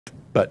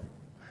But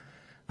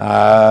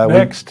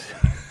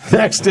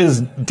next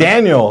is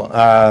Daniel.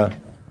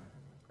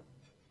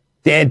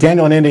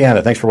 Daniel in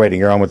Indiana. Thanks for waiting.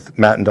 You're on with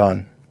Matt and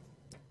Don.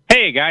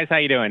 Hey guys, how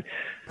you doing?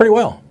 Pretty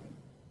well.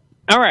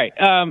 All right.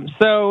 Like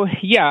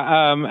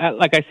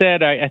I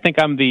said, I think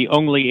I'm the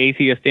only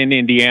atheist in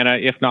Indiana,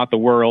 if not the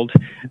world.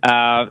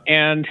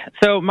 And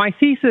so my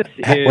thesis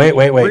is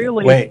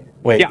wait.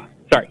 Yeah,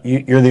 sorry.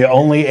 You're the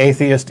only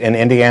atheist in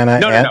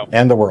Indiana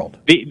and the world.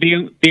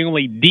 The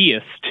only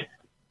deist.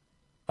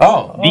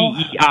 Oh,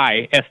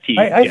 D-E-I-S-T.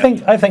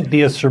 I think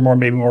deists are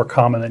maybe more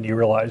common than you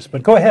realize.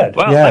 But go ahead.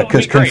 Well, yeah,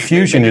 because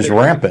confusion is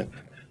rampant.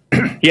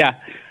 Yeah.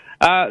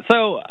 All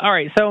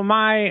right. So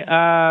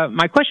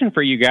my question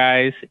for you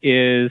guys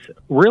is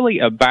really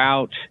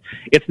about.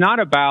 It's not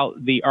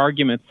about the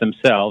arguments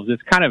themselves.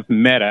 It's kind of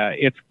meta.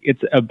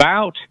 It's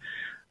about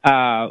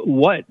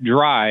what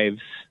drives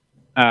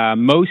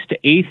most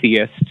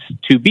atheists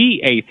to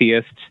be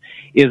atheists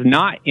is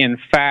not in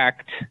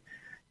fact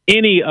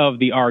any of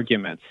the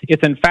arguments.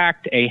 It's in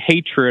fact a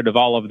hatred of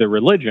all of the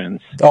religions.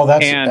 Oh,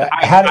 that's and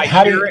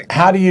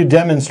how do you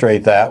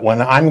demonstrate that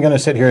when I'm going to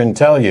sit here and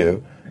tell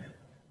you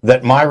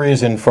that my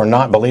reason for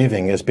not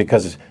believing is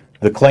because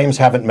the claims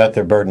haven't met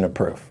their burden of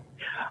proof?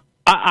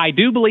 I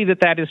do believe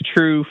that is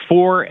true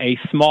for a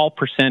small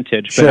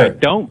percentage, but I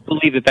don't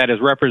believe that is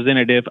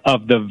representative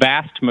of the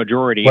vast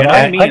majority. Well,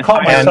 I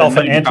call myself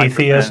an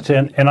anti-theist,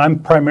 and I'm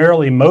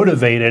primarily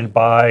motivated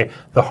by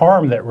the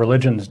harm that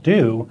religions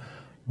do.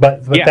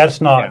 But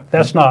that's not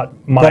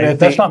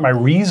my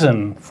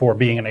reason for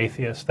being an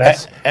atheist.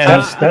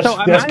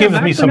 That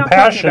gives me some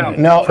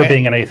passion for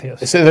being an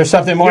atheist. So there's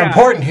something more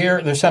important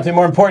here. There's something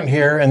more important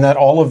here, and that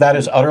all of that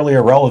is utterly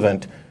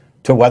irrelevant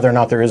to whether or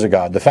not there is a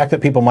God. The fact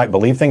that people might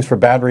believe things for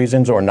bad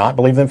reasons or not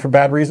believe them for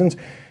bad reasons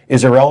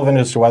is irrelevant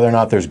as to whether or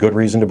not there's good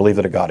reason to believe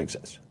that a God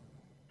exists.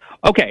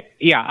 Okay,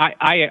 yeah,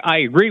 I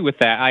agree with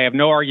that. I have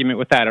no argument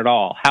with that at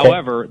all.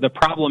 However, the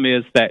problem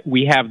is that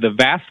we have the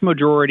vast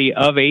majority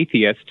of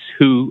atheists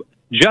who,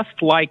 just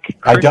like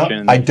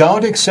Christians... I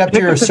don't accept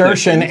your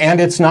assertion,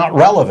 and it's not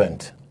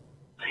relevant.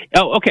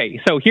 Oh, okay,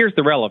 so here's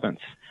the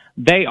relevance.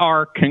 They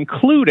are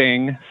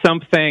concluding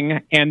something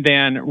and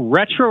then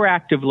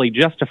retroactively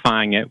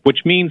justifying it, which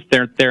means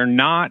they're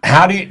not...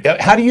 How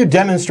do you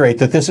demonstrate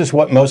that this is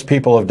what most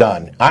people have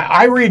done?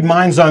 I read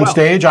minds on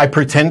stage. I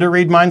pretend to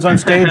read minds on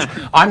stage.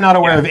 I'm not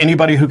aware of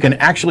anybody who can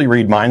actually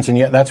read minds, and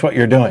yet that's what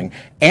you're doing.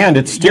 And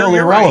it's still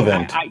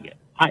irrelevant.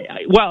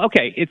 Right. Well,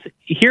 okay,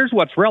 here's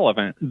what's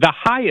relevant. The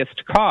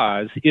highest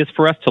cause is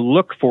for us to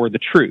look for the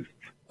truth.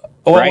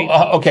 Right?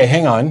 Okay,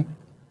 hang on.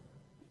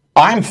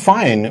 I'm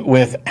fine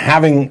with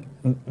having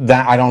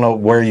that. I don't know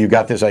where you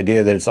got this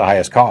idea that it's the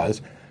highest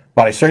cause,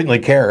 but I certainly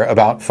care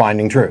about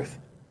finding truth.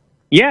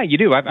 Yeah, you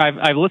do.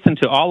 I've listened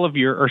to all of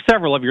your, or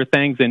several of your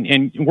things,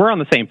 and we're on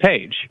the same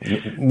page.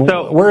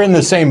 So we're in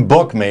the same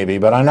book, maybe,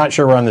 but I'm not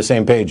sure we're on the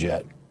same page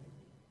yet.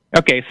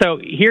 Okay, so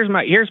here's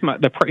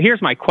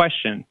my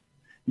question.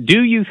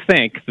 Do you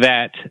think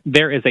that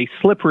there is a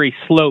slippery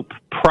slope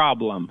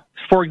problem?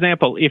 For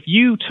example, if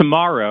you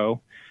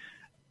tomorrow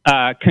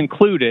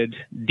concluded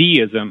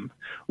deism,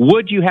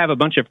 would you have a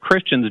bunch of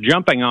Christians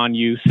jumping on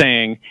you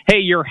saying, hey,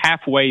 you're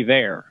halfway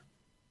there?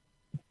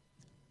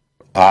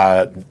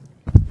 I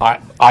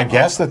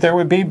guess that there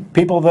would be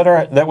people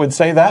that would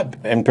say that,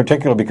 in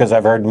particular because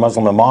I've heard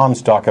Muslim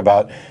imams talk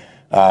about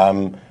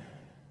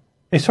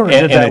they sort of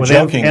did that with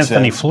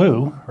Anthony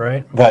Flew,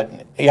 right?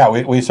 But yeah,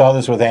 we saw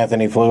this with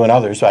Anthony Flew and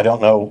others. So I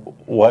don't know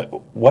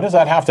what does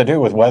that have to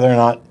do with whether or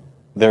not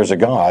there's a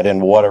God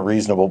and what a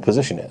reasonable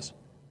position is.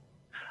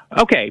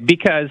 Okay,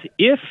 because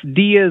if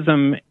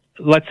deism,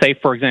 let's say,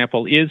 for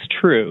example, is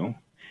true,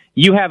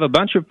 you have a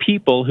bunch of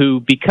people who,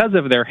 because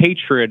of their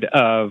hatred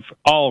of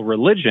all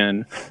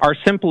religion, are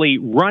simply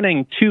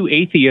running to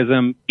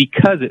atheism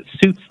because it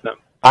suits them.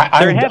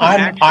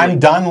 I'm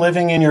done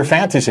living in your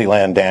fantasy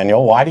land,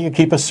 Daniel. Why do you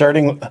keep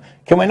asserting?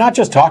 Can we not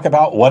just talk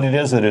about what it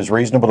is that is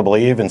reasonable to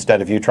believe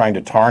instead of you trying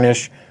to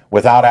tarnish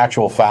without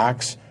actual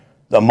facts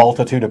the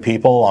multitude of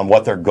people on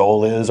what their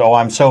goal is? Oh,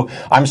 I'm so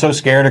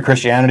scared of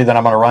Christianity that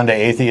I'm going to run to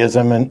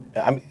atheism.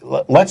 And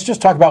let's just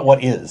talk about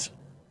what is.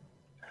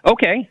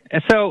 Okay,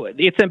 so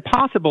it's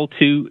impossible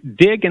to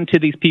dig into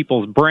these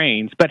people's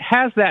brains, but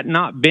has that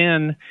not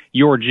been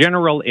your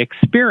general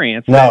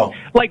experience? No.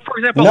 Like, for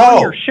example,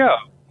 on your show.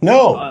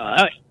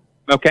 No.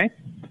 Okay.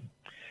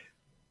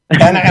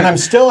 And I'm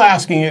still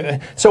asking you,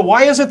 so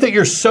why is it that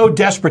you're so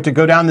desperate to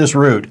go down this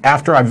route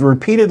after I've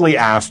repeatedly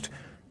asked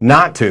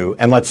not to,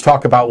 and let's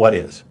talk about what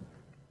is?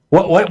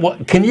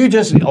 What can you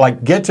just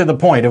get to the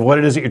point of what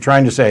it is that you're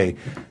trying to say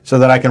so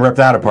that I can rip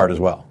that apart as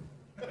well?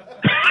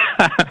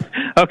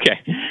 Okay.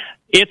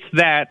 It's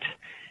that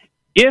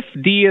if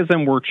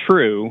deism were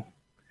true,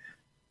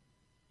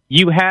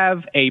 you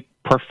have a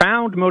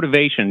profound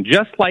motivation,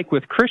 just like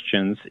with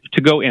Christians,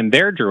 to go in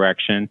their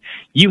direction.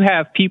 You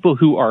have people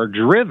who are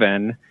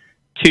driven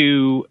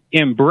to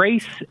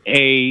embrace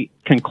a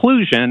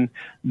conclusion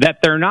that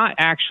they're not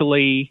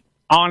actually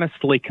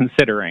honestly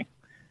considering.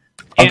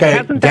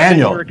 Okay,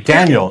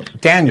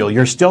 Daniel,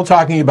 you're still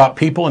talking about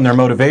people and their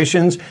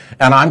motivations,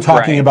 and I'm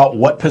talking about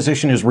what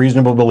position is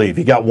reasonable to believe.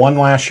 You got one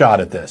last shot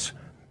at this.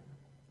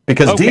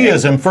 Because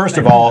deism, first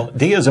of all,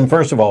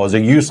 is a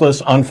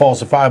useless,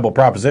 unfalsifiable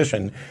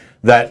proposition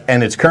that,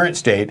 in its current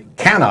state,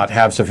 cannot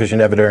have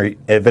sufficient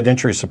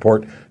evidentiary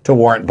support to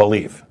warrant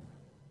belief.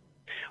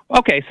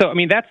 Okay, so I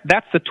mean that's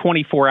the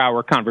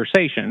 24-hour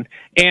conversation,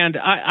 and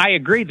I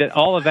agree that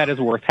all of that is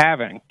worth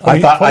having. I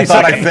thought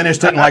I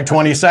finished it in like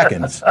 20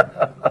 seconds.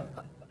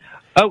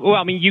 Oh well,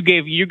 I mean you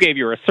gave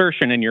your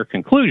assertion and your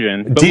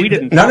conclusion, but we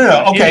didn't.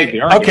 No.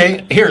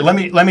 Okay. Here, let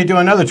me do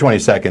another 20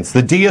 seconds.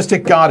 The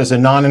deistic God is a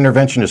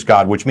non-interventionist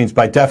God, which means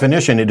by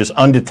definition it is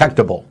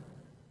undetectable.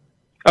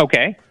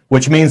 Okay.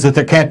 Which means that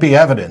there can't be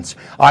evidence.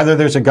 Either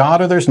there's a God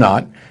or there's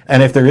not.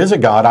 And if there is a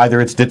God, either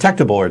it's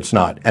detectable or it's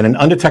not. And an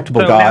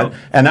undetectable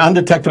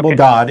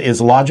God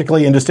is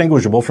logically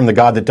indistinguishable from the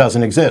God that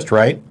doesn't exist,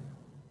 right?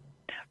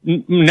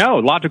 No,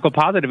 logical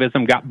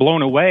positivism got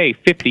blown away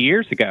 50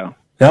 years ago.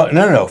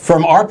 No.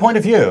 From our point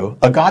of view,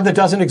 a God that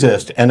doesn't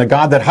exist and a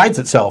God that hides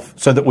itself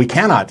so that we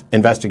cannot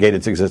investigate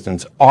its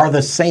existence are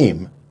the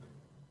same.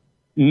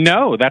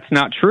 No, that's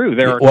not true.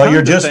 There are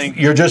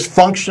you're just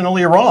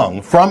functionally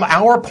wrong. From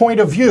our point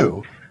of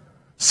view,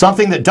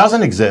 something that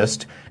doesn't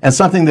exist and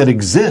something that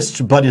exists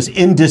but is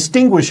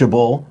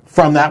indistinguishable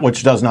from that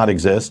which does not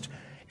exist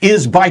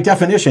is by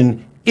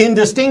definition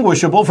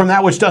indistinguishable from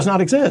that which does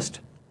not exist.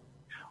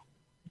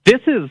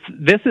 This is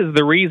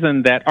the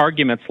reason that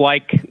arguments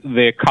like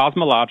the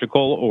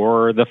cosmological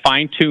or the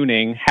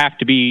fine-tuning have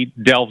to be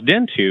delved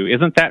into.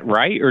 Isn't that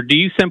right? Or do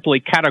you simply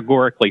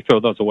categorically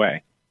throw those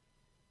away?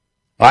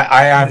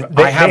 I have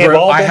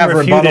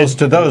rebuttals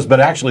to those, but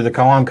actually the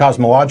Kalam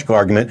cosmological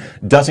argument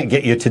doesn't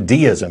get you to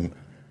deism.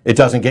 It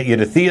doesn't get you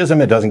to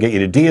theism. It doesn't get you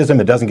to deism.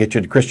 It doesn't get you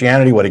to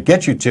Christianity. What it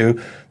gets you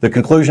to, the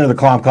conclusion of the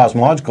Kalam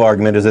cosmological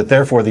argument, is that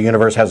therefore the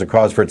universe has a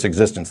cause for its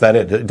existence.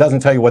 It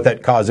doesn't tell you what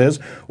that cause is,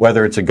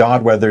 whether it's a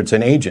God, whether it's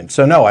an agent.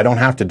 So no, I don't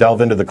have to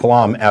delve into the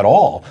Kalam at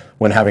all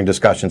when having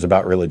discussions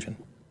about religion.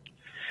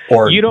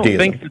 You don't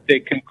think that the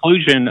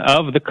conclusion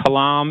of the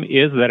Kalam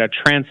is that a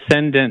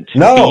transcendent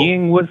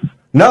being was...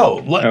 No,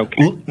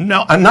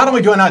 no. Not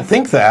only do I not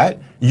think that,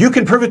 you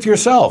can prove it to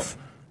yourself.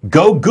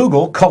 Go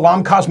Google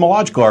Kalam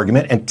cosmological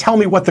argument and tell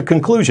me what the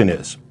conclusion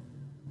is.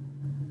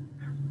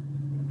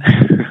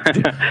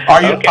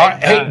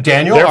 Hey,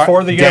 Daniel.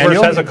 Therefore, the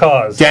universe has a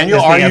cause. Daniel,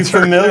 are you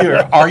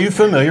familiar? Are you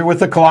familiar with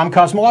the Kalam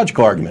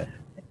cosmological argument?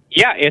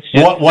 Yeah, it's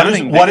just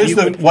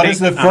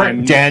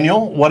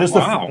Daniel? What is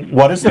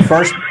the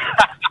first?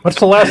 What's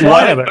the last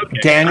line of it?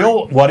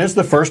 Daniel, what is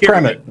the first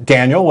premise?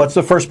 Daniel, what's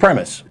the first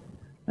premise?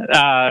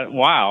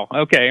 Wow.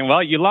 Okay.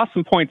 Well, you lost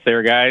some points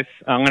there, guys.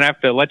 I'm going to have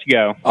to let you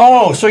go.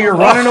 Oh, so you're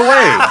running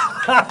away.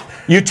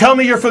 You tell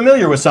me you're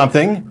familiar with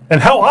something,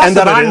 and how awesome and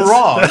that I'm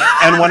wrong.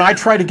 And when I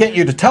try to get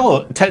you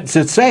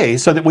to say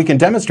so that we can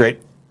demonstrate,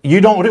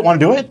 you don't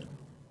want to do it?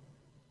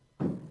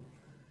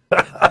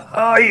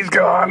 Oh, he's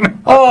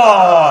gone.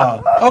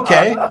 Oh,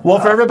 okay. Well,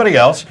 for everybody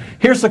else,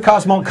 here's the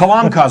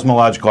Kalam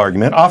cosmological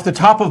argument off the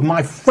top of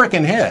my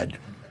frickin' head.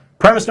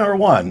 Premise number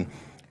one.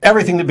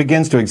 Everything that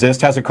begins to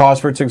exist has a cause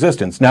for its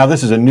existence. Now,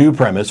 this is a new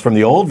premise from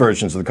the old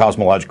versions of the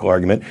cosmological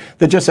argument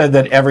that just said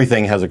that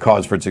everything has a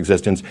cause for its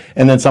existence.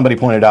 And then somebody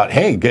pointed out,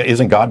 hey,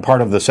 isn't God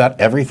part of the set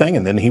everything?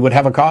 And then he would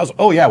have a cause?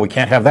 Oh, yeah, we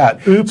can't have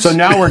that. Oops. So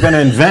now we're going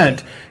to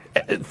invent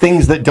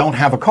things that don't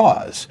have a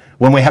cause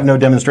when we have no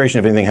demonstration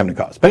of anything having a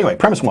cause. But anyway,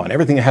 premise one,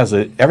 everything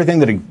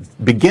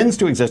that begins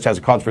to exist has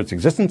a cause for its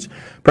existence.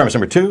 Premise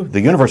number two,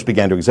 the universe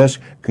began to exist.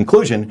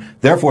 Conclusion,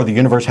 therefore the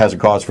universe has a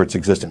cause for its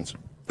existence.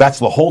 That's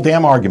the whole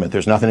damn argument.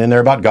 There's nothing in there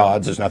about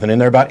gods. There's nothing in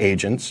there about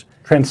agents.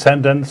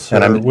 Transcendence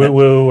or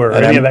woo-woo or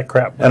any of that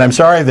crap. And I'm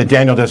sorry that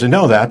Daniel doesn't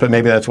know that, but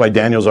maybe that's why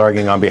Daniel's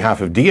arguing on behalf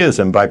of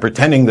deism by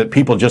pretending that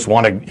people just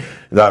want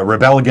to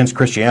rebel against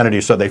Christianity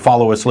so they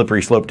follow a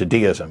slippery slope to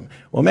deism.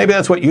 Well, maybe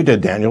that's what you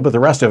did, Daniel, but the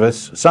rest of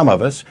us, some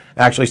of us,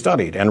 actually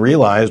studied and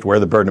realized where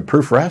the burden of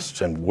proof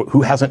rests and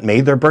who hasn't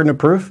made their burden of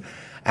proof.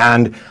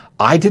 And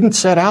I didn't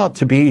set out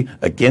to be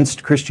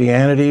against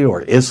Christianity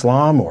or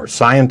Islam or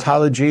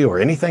Scientology or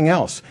anything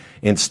else.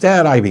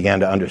 Instead, I began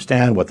to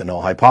understand what the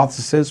null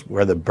hypothesis is,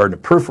 where the burden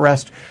of proof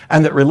rests,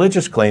 and that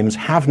religious claims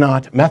have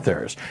not met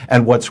theirs.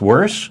 And what's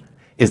worse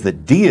is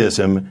that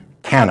deism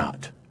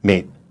cannot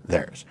meet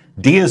theirs.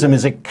 Deism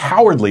is a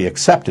cowardly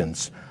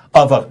acceptance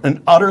of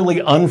an utterly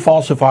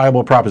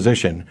unfalsifiable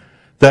proposition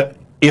that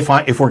if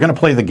we're going to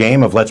play the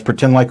game of let's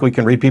pretend like we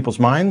can read people's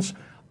minds,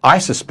 I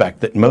suspect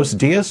that most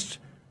deists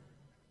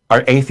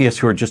are atheists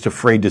who are just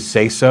afraid to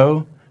say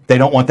so. They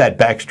don't want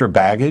that extra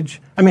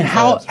baggage. I mean,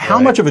 how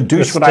much of a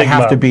douche would I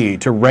have to be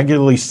to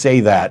regularly say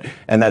that?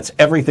 And that's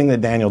everything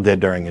that Daniel did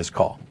during his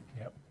call.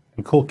 Yep.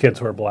 And cool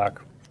kids wear black.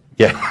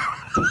 Yeah,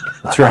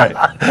 that's right.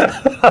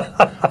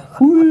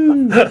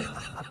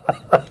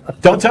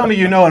 Don't tell me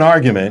you know an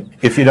argument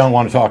if you don't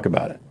want to talk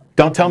about it.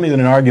 Don't tell me that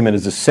an argument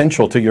is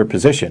essential to your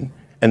position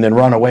and then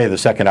run away the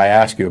second I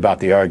ask you about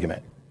the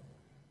argument.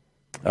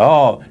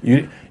 Oh,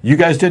 you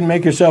guys didn't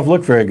make yourself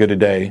look very good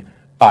today.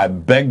 I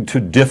beg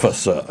to differ,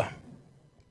 sir.